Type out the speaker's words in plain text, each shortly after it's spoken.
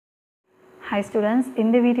Hi students,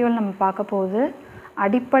 இந்த வீடியோவில் நம்ம பார்க்க போகுது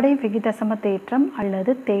அடிப்படை விகிதசம தேற்றம்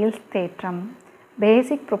அல்லது Thales தேற்றம்,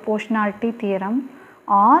 பேசிக் proportionality theorem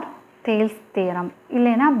or Thales theorem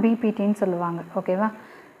இல்லைனா BPTன்னு சொல்லுவாங்க. ஓகேவா?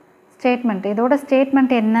 ஸ்டேட்மெண்ட், இதோட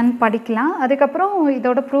ஸ்டேட்மெண்ட் என்னன்னு படிக்கலாம், அதுக்கப்புறம்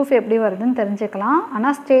இதோட ப்ரூஃப் எப்படி வருதுன்னு தெரிஞ்சுக்கலாம்.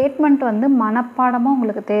 ஆனால் ஸ்டேட்மெண்ட் வந்து மனப்பாடமாக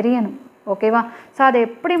உங்களுக்கு தெரியணும். ஓகேவா? ஸோ அதை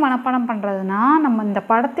எப்படி மனப்பாடம் பண்ணுறதுனா, நம்ம இந்த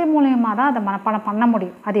படத்தின் மூலயமா தான் அதை மனப்பாடம் பண்ண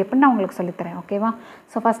முடியும். அது எப்படி நான் உங்களுக்கு சொல்லித்தரேன். ஓகேவா?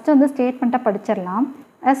 ஸோ ஃபஸ்ட்டு வந்து ஸ்டேட்மெண்ட்டை படிச்சிடலாம்.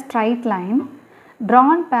 A straight line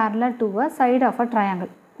drawn parallel to a side of a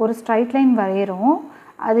triangle. ஒரு ஸ்ட்ரைட் லைன் வரைகிறோம்.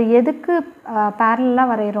 அது எதுக்கு பேரலாக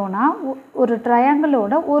வரைகிறோன்னா, ஒரு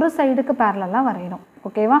ட்ரையாங்கிளோட ஒரு சைடுக்கு பேரலாக வரைகிறோம்.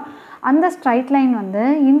 ஓகேவா? அந்த ஸ்ட்ரைட் லைன் வந்து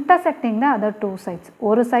intersecting the other two sides.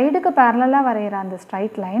 ஒரு சைடுக்கு பேரலாக வரைகிற அந்த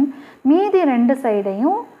ஸ்ட்ரைட் லைன் மீதி ரெண்டு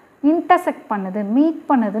சைடையும் இன்டர்செக்ட் பண்ணுது, மீட்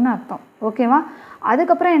பண்ணுதுன்னு அர்த்தம். ஓகேவா?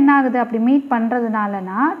 அதுக்கப்புறம் என்ன ஆகுது அப்படி meet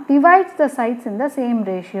பண்ணுறதுனாலனா, divides the sides in the same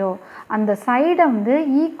ratio. அந்த சைடை வந்து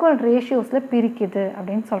ஈக்குவல் ரேஷியோஸில் பிரிக்குது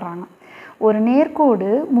அப்படின்னு சொல்கிறாங்க. ஒரு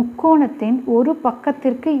நேர்கோடு முக்கோணத்தின் ஒரு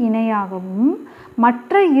பக்கத்திற்கு இணையாகவும்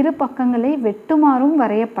மற்ற இரு பக்கங்களை வெட்டுமாறும்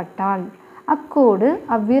வரையப்பட்டால் அக்கோடு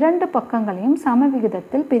அவ்விரண்டு பக்கங்களையும்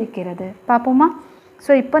சமவிகிதத்தில் பிரிக்கிறது. பார்ப்போமா?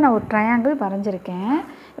 ஸோ இப்போ நான் ஒரு ட்ரையாங்கிள் வரைஞ்சிருக்கேன்.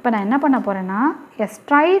 இப்போ நான் என்ன பண்ண போகிறேன்னா, எ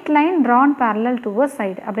straight line Tran parallel to a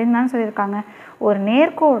side அப்படின்னு தான் சொல்லியிருக்காங்க. ஒரு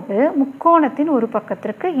நேர்கோடு முக்கோணத்தின் ஒரு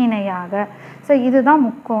பக்கத்திற்கு இணையாக. ஸோ இதுதான்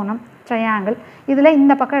முக்கோணம், ட்ரையாங்கிள். இதில்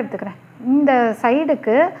இந்த பக்கம் எடுத்துக்கிறேன். இந்த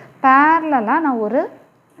சைடுக்கு பேரலாக நான் ஒரு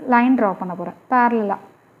லைன் ட்ரா பண்ண போகிறேன். பேரலாக.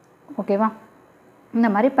 ஓகேவா? இந்த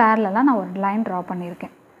மாதிரி பேரலாக நான் ஒரு லைன் ட்ரா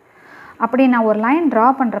பண்ணியிருக்கேன். அப்படி நான் ஒரு லைன் ட்ரா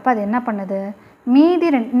பண்ணுறப்ப அது என்ன பண்ணுது, மீதி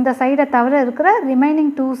இந்த சைடை தவிர இருக்கிற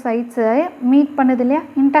ரிமைனிங் டூ சைட்ஸை மீட் பண்ணுது இல்லையா,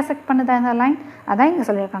 இன்டர்செக்ட் பண்ணுது அந்த லைன். அதான் இங்கே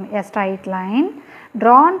சொல்லியிருக்காங்க. எ straight line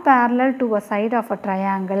drawn parallel to a side of a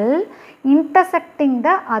triangle intersecting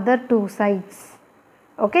the other two sides.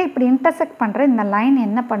 Okay, இப்படி இன்டர்செக்ட் பண்ணுற இந்த லைன்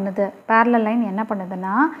என்ன பண்ணுது, பேரலல் லைன் என்ன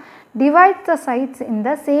பண்ணுதுன்னா, டிவைட்ஸ் த சைட்ஸ் இந்த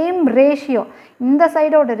சேம் ரேஷியோ. இந்த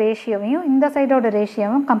சைடோட ரேஷியோவையும் இந்த சைடோட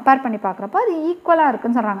ரேஷியோவையும் கம்பேர் பண்ணி பார்க்குறப்போ அது ஈக்குவலாக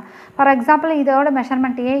இருக்குதுன்னு சொல்கிறாங்க. ஃபார் எக்ஸாம்பிள், இதோட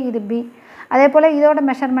மெஷர்மெண்ட் ஏ, இது பி. அதே போல் இதோட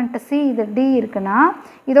மெஷர்மெண்ட் சி, இது டி இருக்குன்னா,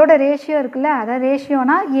 இதோட ரேஷியோ இருக்குல்ல, அதை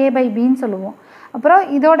ரேஷியோனா ஏ பை பின்னு சொல்லுவோம். அப்புறம்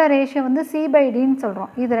இதோட ரேஷியோ வந்து சி பை டின்னு சொல்கிறோம்.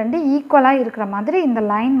 இது ரெண்டு ஈக்குவலாக இருக்கிற மாதிரி இந்த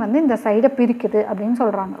லைன் வந்து இந்த சைடை பிரிக்குது அப்படின்னு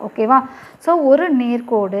சொல்கிறாங்க. ஓகேவா? ஸோ ஒரு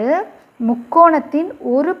நேர்கோடு முக்கோணத்தின்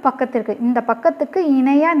ஒரு பக்கத்திற்கு, இந்த பக்கத்துக்கு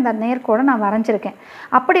இணையாக இந்த நேர்கோடை நான் வரைஞ்சிருக்கேன்.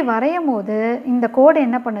 அப்படி வரையும் போது இந்த கோடு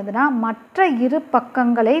என்ன பண்ணுதுன்னா, மற்ற இரு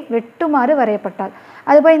பக்கங்களை வெட்டுமாறு வரையப்பட்டால்,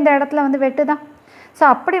 அது போய் இந்த இடத்துல வந்து வெட்டுதான். ஸோ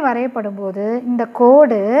அப்படி வரையப்படும் போது இந்த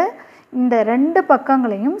கோடு இந்த ரெண்டு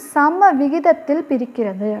பக்கங்களையும் சம விகிதத்தில்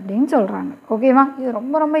பிரிக்கிறது அப்படின்னு சொல்கிறாங்க. ஓகேவா? இது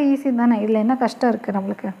ரொம்ப ரொம்ப ஈஸி தானே, இதில் என்ன கஷ்டம் இருக்குது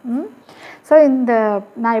நம்மளுக்கு? ஸோ இந்த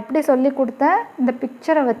நான் எப்படி சொல்லி கொடுத்தேன், இந்த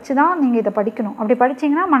பிக்சரை வச்சு தான் நீங்கள் இதை படிக்கணும். அப்படி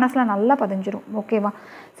படிச்சிங்கன்னா மனசில் நல்லா பதிஞ்சிரும். ஓகேவா?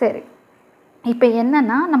 சரி, இப்போ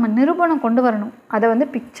என்னென்னா நம்ம நிரூபணம் கொண்டு வரணும். அதை வந்து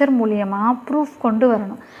பிக்சர் மூலியமாக ப்ரூஃப் கொண்டு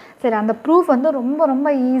வரணும். சரி, அந்த ப்ரூஃப் வந்து ரொம்ப ரொம்ப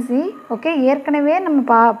ஈஸி. ஓகே, ஏற்கனவே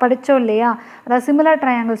நம்ம படித்தோம் இல்லையா, அதாவது சிமிலர்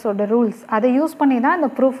ட்ரையாங்கிள்ஸோட ரூல்ஸ், அதை யூஸ் பண்ணி தான் இந்த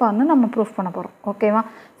ப்ரூஃபை வந்து நம்ம ப்ரூஃப் பண்ண போகிறோம். ஓகேவா?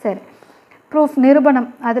 சரி, ப்ரூஃப் நிரூபணம்.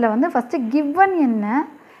 அதில் வந்து ஃபஸ்ட்டு கிவன் என்ன,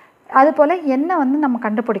 அதுபோல் என்ன வந்து நம்ம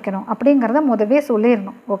கண்டுபிடிக்கணும் அப்படிங்கிறத முதவே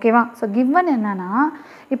சொல்லிடணும். ஓகேவா? ஸோ கிவன் என்னென்னா,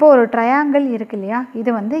 இப்போ ஒரு ட்ரையாங்கிள் இருக்கு இல்லையா, இது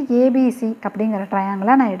வந்து ஏபிசி அப்படிங்கிற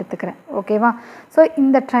ட்ரையாங்கிளாக நான் எடுத்துக்கிறேன். ஓகேவா? ஸோ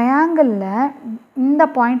இந்த ட்ரையாங்கிளில் இந்த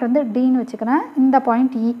பாயிண்ட் வந்து டின்னு வச்சுக்கிறேன், இந்த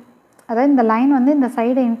பாயிண்ட் இ. அதாவது இந்த லைன் வந்து இந்த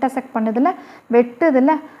சைடை இன்டர்செக்ட் பண்ணதில்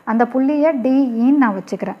வெட்டுதில்ல, அந்த புள்ளியை டிஇன்னு நான்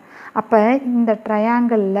வச்சுக்கிறேன். அப்போ இந்த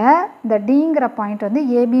ட்ரையாங்கிளில் இந்த டிங்கிற பாயிண்ட் வந்து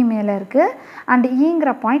ஏபி மேலே இருக்குது அண்ட்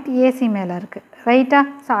இங்கிற பாயிண்ட் ஏசி மேலே இருக்குது. ரைட்டா?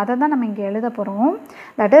 ஸோ அதை தான் நம்ம இங்கே எழுத போகிறோம்.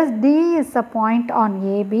 That is D is a point on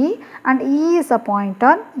AB and E is a point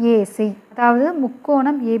on AC. அதாவது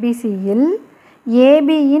முக்கோணம் ஏபிசியில்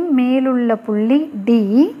ஏபியின் மேலுள்ள புள்ளி டி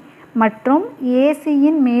மற்றும்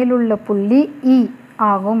ஏசியின் மேலுள்ள புள்ளி இ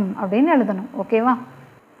ஆகும் அப்படின்னு எழுதணும். ஓகேவா?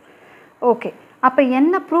 ஓகே, அப்போ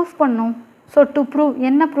என்ன ப்ரூஃப் பண்ணும்? ஸோ டு ப்ரூவ்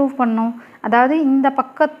என்ன ப்ரூஃப் பண்ணும், அதாவது இந்த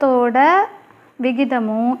பக்கத்தோட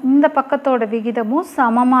விகிதமும் இந்த பக்கத்தோட விகிதமும்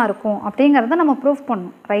சமமாக இருக்கும் அப்படிங்கிறத நம்ம ப்ரூஃப்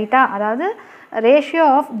பண்ணணும். ரைட்டா? அதாவது ratio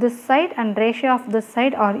of this side and ratio of this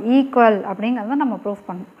side R equal அப்படிங்கிறத நம்ம ப்ரூஃப்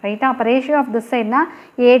பண்ணணும். ரைட்டா? அப்போ ratio of this சைட்னா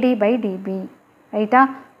AD by DP. ரைட்டா?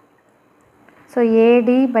 So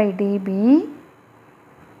AD by DP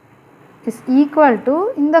is equal to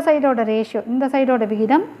இந்த சைடோட ரேஷியோ, இந்த சைடோட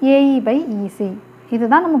விகிதம் ஏஇ பை இசி.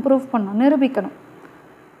 இதுதான் நம்ம ப்ரூஃப் பண்ணணும், நிரூபிக்கணும்.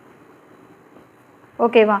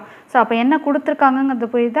 ஓகேவா? ஸோ அப்போ என்ன கொடுத்துருக்காங்கங்கிறது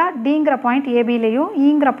புரியுதா? டிங்கிற பாயிண்ட் ஏபிலையும்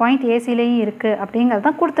இங்கிற பாயிண்ட் ஏசிலையும் இருக்குது அப்படிங்கிறது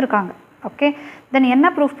தான் கொடுத்துருக்காங்க. ஓகே, தென் என்ன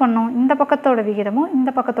ப்ரூஃப் பண்ணணும், இந்த பக்கத்தோட விகிதமும் இந்த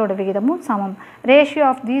பக்கத்தோட விகிதமும் சமம், ratio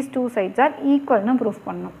of these two sides are ஈக்குவல்னு proof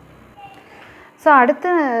பண்ணணும். ஸோ அடுத்து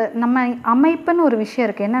நம்ம அமைப்புன்னு ஒரு விஷயம்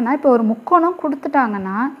இருக்குது. என்னென்னா இப்போ ஒரு முக்கோணம்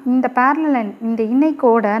கொடுத்துட்டாங்கன்னா இந்த பேரலல் லைன் இந்த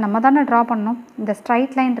இணைக்கோடை நம்ம தானே ட்ரா பண்ணணும். இந்த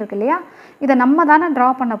ஸ்ட்ரைட் லைன் இருக்கு இல்லையா, இதை நம்ம தானே ட்ரா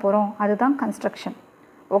பண்ண போகிறோம். அதுதான் கன்ஸ்ட்ரக்ஷன்.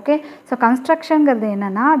 ஓகே, ஸோ கன்ஸ்ட்ரக்ஷன்ங்கிறது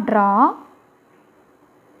என்னென்னா draw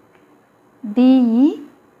DE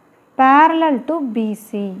parallel to BC.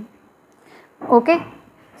 Okay,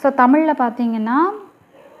 so தமிழில் பார்த்தீங்கன்னா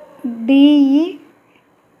டிஇ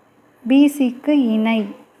பிசிக்கு இணை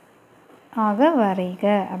ஆக வரைக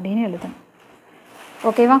அப்படின்னு எழுதணும்.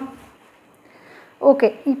 ஓகேவா? ஓகே,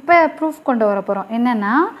 இப்போ ப்ரூஃப் கொண்டு வர போகிறோம்.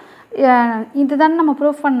 என்னென்னா இதுதான் நம்ம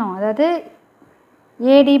ப்ரூஃப் பண்ணோம். அதாவது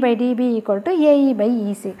ஏடி by DP equal to AE by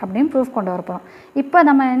EC அப்படின்னு ப்ரூஃப் கொண்டு வர போகிறோம். இப்போ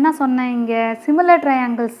நம்ம என்ன சொன்னேன், இங்கே சிமிலர்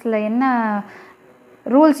ட்ரையாங்கிள்ஸில் என்ன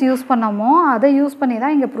ரூல்ஸ் யூஸ் பண்ணோமோ அதை யூஸ் பண்ணி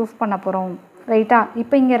தான் இங்கே ப்ரூஃப் பண்ண போகிறோம். ரைட்டா?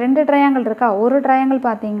 இப்போ இங்கே 2 ட்ரையாங்கிள் இருக்கா. ஒரு ட்ரையாங்கிள்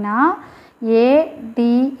பார்த்தீங்கன்னா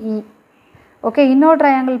ஏடிஇ. ஓகே, இன்னொரு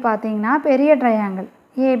ட்ரையாங்கிள் பார்த்தீங்கன்னா பெரிய ட்ரையாங்கிள்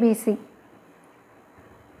ஏபிசி.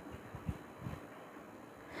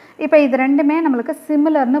 இப்போ இது ரெண்டுமே நம்மளுக்கு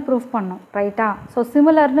சிமிலர்னு ப்ரூஃப் பண்ணோம். ரைட்டா? ஸோ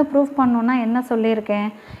சிமிலர்னு ப்ரூஃப் பண்ணோன்னா என்ன சொல்லியிருக்கேன்,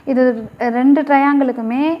 இது 2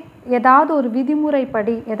 ட்ரையாங்கிளுக்குமே ஏதாவது ஒரு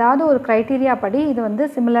விதிமுறைப்படி ஏதாவது ஒரு க்ரைட்டீரியா படி இது வந்து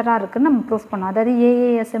சிமிலராக இருக்குதுன்னு நம்ம ப்ரூஃப் பண்ணோம். அதாவது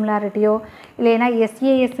ஏஏஎஸ் சிமிலாரிட்டியோ இல்லைன்னா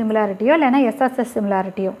எஸ்ஏஎஸ் சிமிலாரிட்டியோ இல்லைன்னா எஸ்எஸ்எஸ்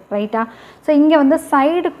சிமிலாரிட்டியோ. ரைட்டா? ஸோ இங்கே வந்து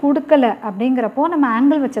சைடு கொடுக்கலை அப்படிங்கிறப்போ நம்ம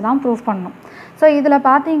ஆங்கிள் வச்சு தான் ப்ரூஃப் பண்ணணும். ஸோ இதில்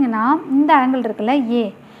பார்த்தீங்கன்னா இந்த ஆங்கிள் இருக்குல்ல ஏ,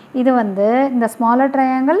 இது வந்து இந்த ஸ்மாலர்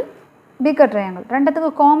ட்ரையாங்கிள் பிக்கர் ட்ரையாங்கிள் ரெண்டுத்துக்கு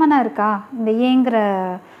காமனாக இருக்கா இந்த ஏங்கிற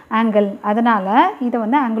ஆங்கிள். அதனால் இதை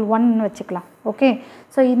வந்து ஆங்கிள் 1 வச்சுக்கலாம். ஓகே,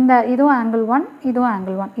 ஸோ இதுவும் ஆங்கிள் 1, இதுவும்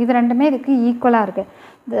ஆங்கிள் 1, இது ரெண்டுமே இதுக்கு ஈக்குவலாக இருக்குது.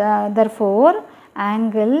 தர்ஃபோர்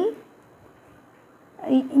ஆங்கிள்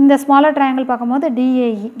இந்த ஸ்மாலர் ட்ரையாங்கிள் பார்க்கும்போது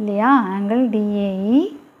டிஏஇ இல்லையா, angle DAE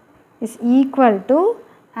is equal to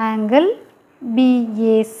angle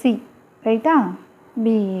BAC. ரைட்டா?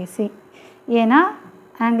 பிஏசி. ஏன்னா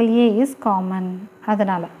ஆங்கிள் ஏ இஸ் காமன்,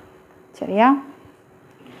 அதனால். சரியா?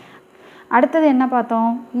 அடுத்தது என்ன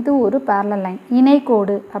பார்த்தோம், இது ஒரு பேரலல் லைன்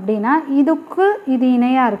இணைக்கோடு அப்படின்னா இதுக்கு இது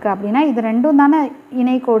இணையாக இருக்குது அப்படின்னா இது ரெண்டும் தானே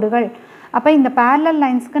இணைக்கோடுகள். அப்போ இந்த பேரலல்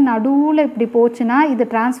லைன்ஸ்க்கு நடுவில் இப்படி போச்சுன்னா இது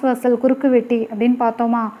டிரான்ஸ்வர்சல் குறுக்கு வெட்டி அப்படின்னு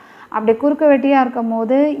பார்த்தோமா. அப்படி குறுக்கு வெட்டியாக இருக்கும்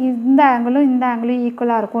போது இந்த ஆங்கிளும் இந்த ஆங்கிளும்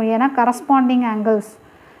ஈக்குவலாக இருக்கும். ஏன்னா கரஸ்பாண்டிங் ஆங்கிள்ஸ்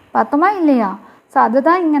பார்த்தோமா இல்லையா. ஸோ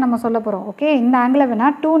அதுதான் இங்கே நம்ம சொல்ல போகிறோம். ஓகே, இந்த ஆங்கிளை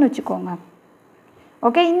வேணால் 2ன்னு வச்சுக்கோங்க.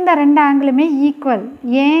 ஓகே, இந்த 2 ஆங்கிளுமே ஈக்குவல்.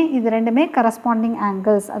 ஏன், இது ரெண்டுமே கரஸ்பாண்டிங்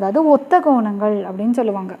ஆங்கிள்ஸ், அதாவது ஒத்த கோணங்கள் அப்படின்னு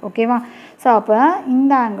சொல்லுவாங்க. ஓகேவா? ஸோ அப்போ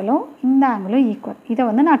இந்த ஆங்கிளும் ஈக்குவல். இதை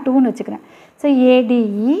வந்து நான் 2ன்னு வச்சுக்கிறேன். So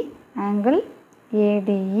ADE angle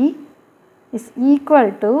ADE is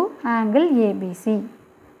equal to angle ABC.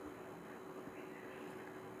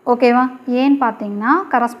 ஓகேவா? ஏன்னு பார்த்தீங்கன்னா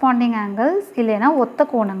கரஸ்பாண்டிங் ஆங்கிள்ஸ் இல்லைன்னா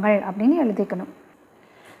ஒத்த கோணங்கள் அப்படின்னு எழுதிக்கணும்.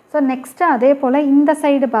 ஸோ நெக்ஸ்ட்டு அதே போல் இந்த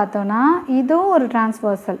சைடு பார்த்தோன்னா இதுவும் ஒரு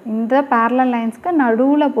டிரான்ஸ்வர்சல் இந்த பேரலல் லைன்ஸ்க்கு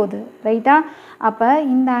நடுவில் போகுது. ரைட்டா? அப்போ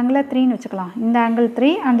இந்த ஆங்கிளை 3ன்னு வச்சுக்கலாம். இந்த ஆங்கிள் 3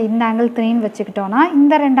 அண்ட் இந்த ஆங்கிள் 3ன்னு வச்சுக்கிட்டோன்னா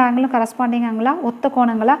இந்த 2 ஆங்கிளும் கரஸ்பாண்டிங் ஆங்கிளா ஒத்த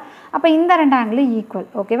கோணங்களா. அப்போ இந்த 2 ஆங்கிளும் ஈக்குவல்.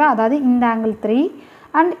 ஓகேவா? அதாவது இந்த ஆங்கிள் 3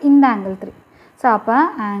 அண்ட் இந்த ஆங்கிள் 3. ஸோ அப்போ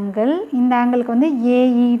ஆங்கிள் இந்த ஆங்கிளுக்கு வந்து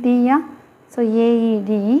ஏஇடியா. So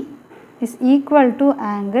AED is equal to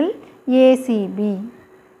angle ACP.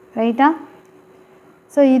 ரைட்டா?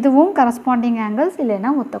 ஸோ இதுவும் கரஸ்பாண்டிங் ஆங்கிள்ஸ் இல்லைன்னா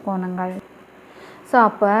ஒத்த கோணங்கள். ஸோ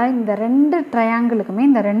அப்போ இந்த 2 ட்ரையாங்கிளுக்குமே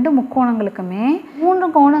இந்த 2 முக்கோணங்களுக்குமே 3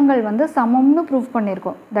 கோணங்கள் வந்து சமம்னு ப்ரூவ்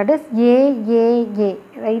பண்ணியிருக்கோம். தட் இஸ் ஏஏஏ.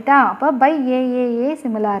 ரைட்டா? அப்போ by AAA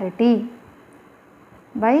similarity,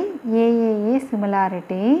 by AAA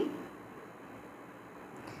similarity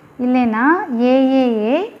இல்லைன்னா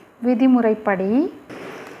ஏஏஏ விதிமுறைப்படி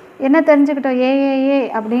என்ன தெரிஞ்சுக்கிட்டோம், ஏஏஏ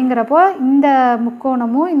அப்படிங்கிறப்போ இந்த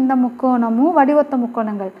முக்கோணமும் வடிவொத்த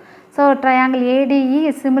முக்கோணங்கள். So triangle ADE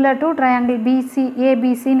is similar to triangle PC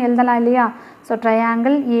ஏபிசின்னு எழுதலாம் இல்லையா. So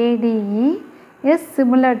triangle ADE is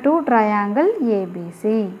similar to triangle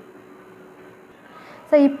ABC.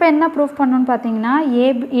 So இப்போ என்ன ப்ரூஃப் பண்ணணும்னு பார்த்தீங்கன்னா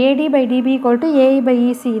ஏடி by DP equal to AE by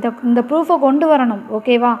EC. இந்த ப்ரூஃபை கொண்டு வரணும்.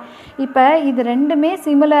 ஓகேவா? இப்போ இது ரெண்டுமே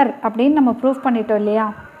சிமிலர் அப்படின்னு நம்ம ப்ரூஃப் பண்ணிட்டோம் இல்லையா.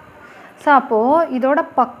 ஸோ அப்போது இதோட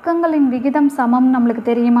பக்கங்களின் விகிதம் சமம் நம்மளுக்கு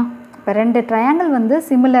தெரியுமா. இப்போ 2 ட்ரையாங்கிள் வந்து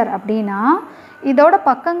சிமிலர் அப்படின்னா இதோட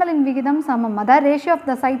பக்கங்களின் விகிதம் சமம், அதாவது ratio of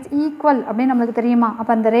the sides equal அப்படின்னு நம்மளுக்கு தெரியுமா.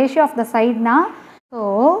 அப்போ அந்த ratio of the சைட்னா so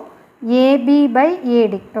AB by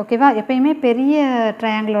ஏடி. ஓகேவா? எப்பயுமே பெரிய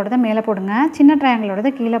ட்ரையாங்கிளோடதை மேலே போடுங்க, சின்ன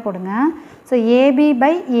ட்ரையாங்கிளோடதை கீழே போடுங்க. So AB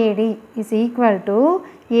by AD is equal to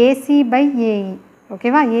AC by AE.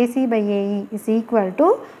 ஓகேவா? AC by AE is equal to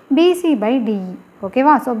PC by DE.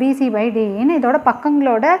 ஓகேவா? ஸோ பிசி பை டிஇன்னு இதோட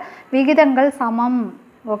பக்கங்களோட விகிதங்கள் சமம்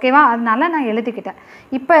ஓகேவா? அதனால நான் எழுதிக்கிட்டேன்.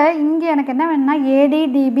 இப்போ இங்கே எனக்கு என்ன வேணும்னா ஏடி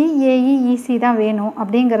டிபி ஏஇ இசி தான் வேணும்.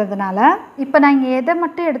 அப்படிங்கிறதுனால இப்போ நான் இங்கே எதை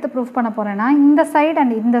மட்டும் எடுத்து ப்ரூஃப் பண்ண போகிறேன்னா இந்த சைடு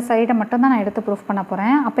அண்ட் இந்த சைடை மட்டும் தான் நான் எடுத்து ப்ரூஃப் பண்ண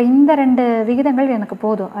போகிறேன். அப்போ இந்த 2 விகிதங்கள் எனக்கு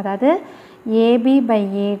போதும். அதாவது AB by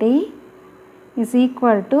AD is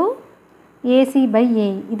equal to AC by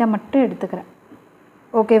AE இதை மட்டும் எடுத்துக்கிறேன்.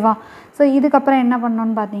 ஓகேவா? ஸோ இதுக்கப்புறம் என்ன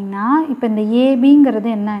பண்ணணும்னு பார்த்தீங்கன்னா இப்போ இந்த ஏபிங்கிறது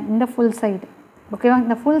என்ன, இந்த ஃபுல் சைடு. ஓகேவா?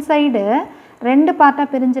 இந்த ஃபுல் சைடு 2 பார்ட்டாக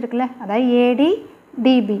பிரிஞ்சிருக்குல்ல, அதாவது ஏடி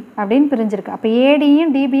டிபி அப்படின்னு பிரிஞ்சிருக்கு. அப்போ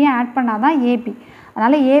ஏடியும் டிபியும் ஆட் பண்ணால் தான் ஏபி.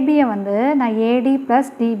 அதனால் ஏபியை வந்து நான் ஏடி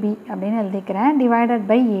ப்ளஸ் டிபி அப்படின்னு எழுதிக்கிறேன், டிவைடட்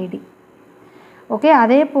பை ஏடி. ஓகே,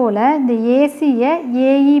 அதே போல் இந்த ஏசியை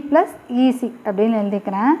ஏஇ ப்ளஸ் இசி அப்படின்னு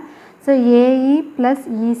எழுதிக்கிறேன். So AE plus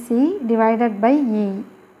EC divided by AE.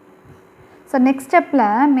 So next ஸ்டெப்பில்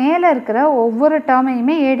மேலே இருக்கிற ஒவ்வொரு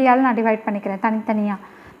டேர்மையுமே ஏடியால் நான் டிவைட் பண்ணிக்கிறேன் தனித்தனியாக.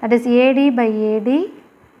 That is AD by AD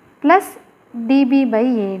plus dB by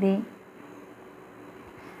AD,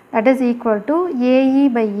 that is equal to AE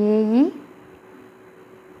by AE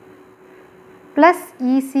plus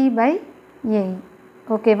EC by AE.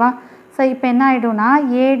 ஓகேவா? ஸோ இப்போ என்ன ஆகிடும்னா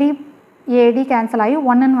AD கேன்சல் ஆகி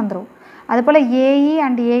 1ன்னு வந்துடும். அதுபோல் AE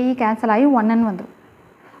அண்ட் AE கேன்சல் ஆகி 1ன்னு வந்துடும்.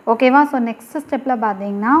 ஓகேவா? ஸோ நெக்ஸ்ட் ஸ்டெப்பில்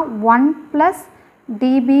பார்த்தீங்கன்னா 1 plus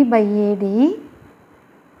dB by AD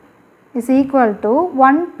is equal to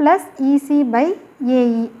 1 plus EC by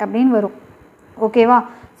AE அப்படின்னு வரும். ஓகேவா?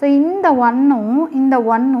 ஸோ இந்த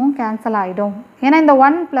 1ம் கேன்சல் ஆகிடும். ஏன்னா இந்த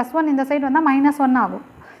 1 + 1 இந்த சைடு வந்தால் -1 ஆகும்.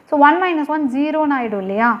 ஸோ 1 - 1 0ன்னு ஆகிடும்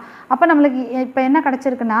இல்லையா? அப்போ நம்மளுக்கு இப்போ என்ன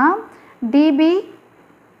கிடச்சிருக்குன்னா dB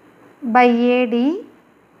by AD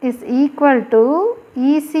is equal to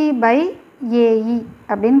EC by AE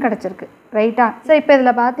அப்படின்னு கிடச்சிருக்கு. ரைட்டா? ஸோ இப்போ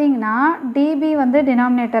இதில் பார்த்தீங்கன்னா dB வந்து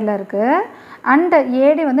டினாமினேட்டரில் இருக்குது அண்ட்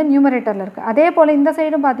ஏடி வந்து நியூமரேட்டரில் இருக்குது. அதே போல் இந்த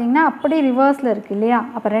சைடும் பார்த்தீங்கன்னா அப்படி ரிவர்ஸில் இருக்குது இல்லையா?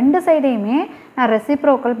 அப்போ 2 சைடையுமே நான்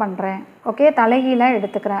ரெசிப்ரோக்கல் பண்ணுறேன். ஓகே, தலைகீழாக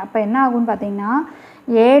எடுத்துக்கிறேன். அப்போ என்ன ஆகும்னு பார்த்தீங்கன்னா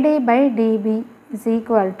ஏடி by DP is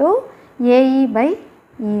equal to AE by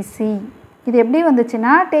EC. இது எப்படி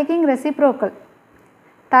வந்துச்சுன்னா டேக்கிங் ரெசிப்ரோக்கல்,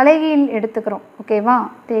 தலைகீழ் எடுத்துக்கிறோம். ஓகேவா?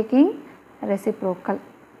 Taking reciprocal.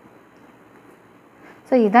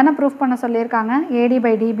 ஸோ இதானே ப்ரூஃப் பண்ண சொல்லியிருக்காங்க. ஏடி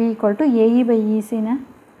by DP equal to AE by இசின்னு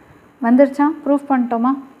வந்துருச்சா? ப்ரூஃப்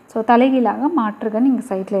பண்ணிட்டோமா? ஸோ தலைகீழாக மாற்றுகன்னு நீங்கள்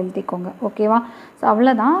சைட்டில் எழுதிக்கோங்க. ஓகேவா? ஸோ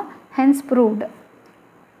அவ்வளோதான். ஹென்ஸ் ப்ரூவ்டு,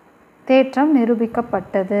 தேற்றம்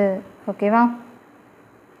நிரூபிக்கப்பட்டது. ஓகேவா?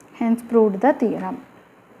 Hence proved the theorem.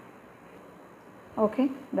 Okay,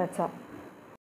 that's all.